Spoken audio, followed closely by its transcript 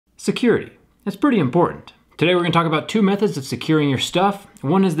Security. It's pretty important. Today we're going to talk about two methods of securing your stuff.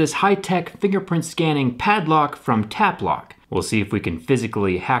 One is this high-tech fingerprint scanning padlock from Tapplock. We'll see if we can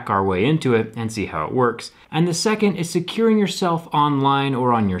physically hack our way into it and see how it works. And the second is securing yourself online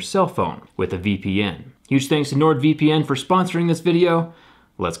or on your cell phone with a VPN. Huge thanks to NordVPN for sponsoring this video.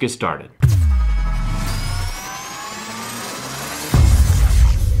 Let's get started.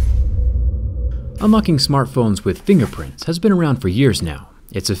 Unlocking smartphones with fingerprints has been around for years now.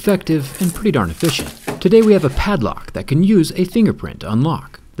 It's effective and pretty darn efficient. Today we have a padlock that can use a fingerprint to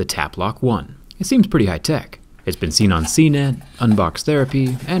unlock, the Tapplock 1. It seems pretty high-tech. It's been seen on CNET, Unbox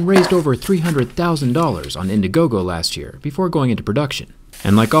Therapy, and raised over $300,000 on Indiegogo last year before going into production.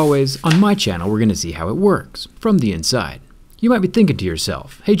 And like always, on my channel we're going to see how it works, from the inside. You might be thinking to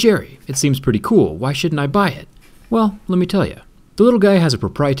yourself, hey Jerry, it seems pretty cool, why shouldn't I buy it? Well, let me tell you. The little guy has a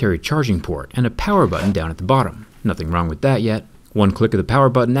proprietary charging port and a power button down at the bottom. Nothing wrong with that yet. One click of the power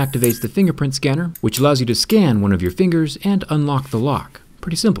button activates the fingerprint scanner, which allows you to scan one of your fingers and unlock the lock.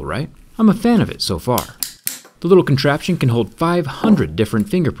 Pretty simple, right? I'm a fan of it so far. The little contraption can hold 500 different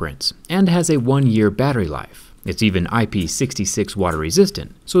fingerprints and has a 1-year battery life. It's even IP66 water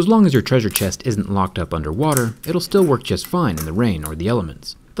resistant, so as long as your treasure chest isn't locked up underwater, it'll still work just fine in the rain or the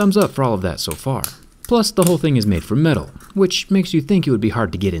elements. Thumbs up for all of that so far. Plus, the whole thing is made from metal, which makes you think it would be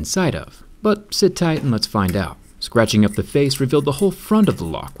hard to get inside of. But sit tight and let's find out. Scratching up the face revealed the whole front of the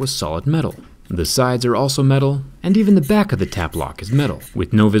lock was solid metal. The sides are also metal, and even the back of the Tapplock is metal,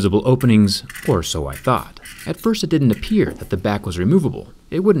 with no visible openings, or so I thought. At first it didn't appear that the back was removable.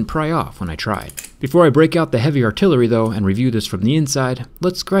 It wouldn't pry off when I tried. Before I break out the heavy artillery though and review this from the inside,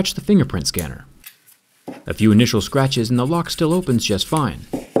 let's scratch the fingerprint scanner. A few initial scratches and the lock still opens just fine.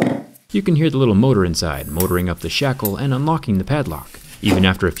 You can hear the little motor inside, motoring up the shackle and unlocking the padlock. Even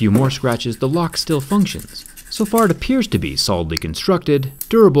after a few more scratches, the lock still functions. So far it appears to be solidly constructed,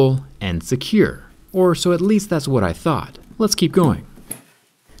 durable, and secure. Or so at least that's what I thought. Let's keep going.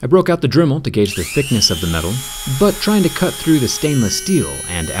 I broke out the Dremel to gauge the thickness of the metal, but trying to cut through the stainless steel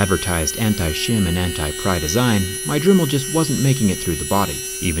and advertised anti-shim and anti-pry design, my Dremel just wasn't making it through the body.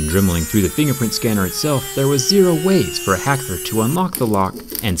 Even dremeling through the fingerprint scanner itself, there was zero ways for a hacker to unlock the lock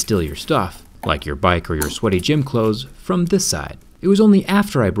and steal your stuff, like your bike or your sweaty gym clothes, from this side. It was only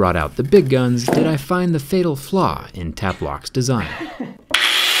after I brought out the big guns did I find the fatal flaw in Tapplock's design.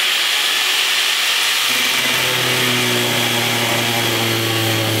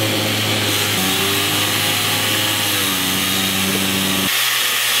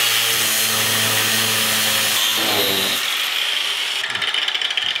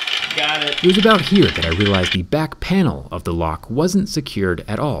 Got it. It was about here that I realized the back panel of the lock wasn't secured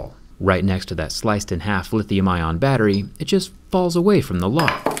at all. Right next to that sliced in half lithium-ion battery, it just falls away from the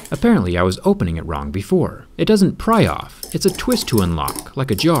lock. Apparently I was opening it wrong before. It doesn't pry off, it's a twist to unlock, like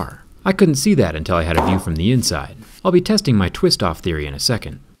a jar. I couldn't see that until I had a view from the inside. I'll be testing my twist-off theory in a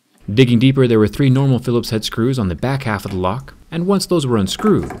second. Digging deeper, there were 3 normal Phillips head screws on the back half of the lock, and once those were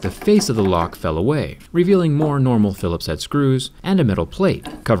unscrewed, the face of the lock fell away, revealing more normal Phillips head screws and a metal plate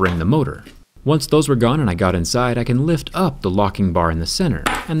covering the motor. Once those were gone and I got inside, I can lift up the locking bar in the center,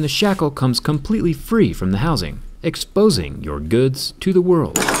 and the shackle comes completely free from the housing, exposing your goods to the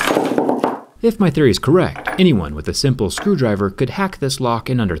world. If my theory is correct, anyone with a simple screwdriver could hack this lock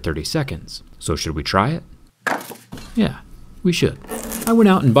in under 30 seconds. So should we try it? Yeah, we should. I went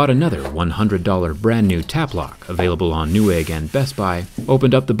out and bought another $100 brand new Tapplock, available on Newegg and Best Buy,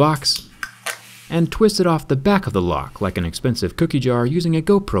 opened up the box, and twisted off the back of the lock like an expensive cookie jar using a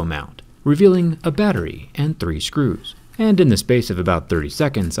GoPro mount, revealing a battery and 3 screws. And in the space of about 30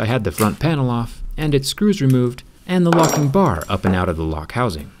 seconds, I had the front panel off, and its screws removed, and the locking bar up and out of the lock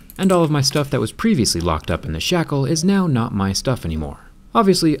housing. And all of my stuff that was previously locked up in the shackle is now not my stuff anymore.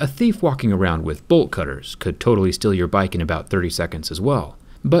 Obviously, a thief walking around with bolt cutters could totally steal your bike in about 30 seconds as well.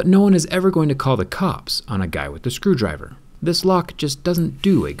 But no one is ever going to call the cops on a guy with a screwdriver. This lock just doesn't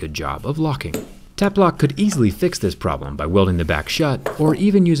do a good job of locking. Tapplock could easily fix this problem by welding the back shut, or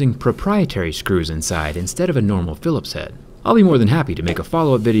even using proprietary screws inside instead of a normal Phillips head. I'll be more than happy to make a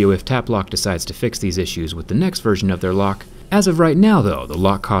follow-up video if Tapplock decides to fix these issues with the next version of their lock. As of right now though, the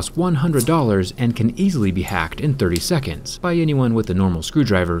lock costs $100 and can easily be hacked in 30 seconds by anyone with a normal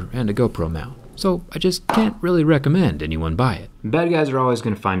screwdriver and a GoPro mount. So I just can't really recommend anyone buy it. Bad guys are always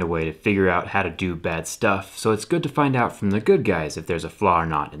going to find a way to figure out how to do bad stuff, so it's good to find out from the good guys if there's a flaw or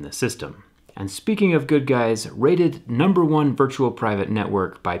not in the system. And speaking of good guys, rated #1 virtual private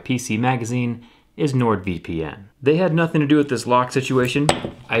network by PC Magazine is NordVPN. They had nothing to do with this lock situation.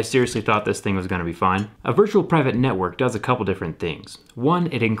 I seriously thought this thing was going to be fine. A virtual private network does a couple different things. One,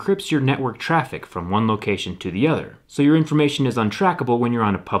 it encrypts your network traffic from one location to the other, so your information is untrackable when you're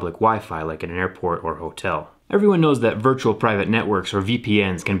on a public Wi-Fi like in an airport or hotel. Everyone knows that virtual private networks or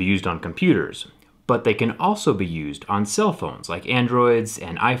VPNs can be used on computers, but they can also be used on cell phones like Androids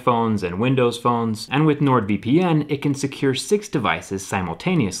and iPhones and Windows phones. And with NordVPN, it can secure 6 devices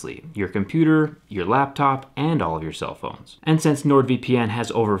simultaneously: your computer, your laptop, and all of your cell phones. And since NordVPN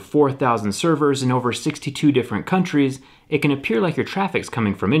has over 4,000 servers in over 62 different countries, it can appear like your traffic's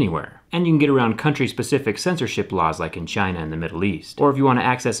coming from anywhere. And you can get around country-specific censorship laws like in China and the Middle East. Or if you want to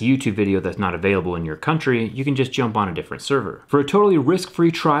access a YouTube video that's not available in your country, you can just jump on a different server. For a totally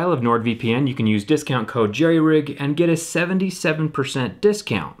risk-free trial of NordVPN, you can use discount code JERRYRIG and get a 77%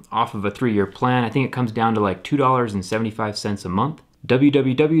 discount off of a 3-year plan. I think it comes down to like $2.75 a month.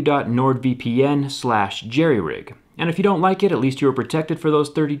 www.nordvpn/jerryrig. And if you don't like it, at least you are protected for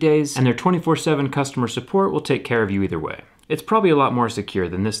those 30 days, and their 24/7 customer support will take care of you either way. It's probably a lot more secure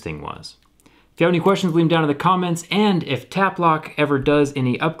than this thing was. If you have any questions, leave them down in the comments, and if Tapplock ever does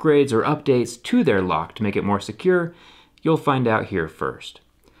any upgrades or updates to their lock to make it more secure, you'll find out here first.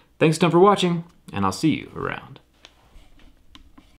 Thanks a ton for watching, and I'll see you around.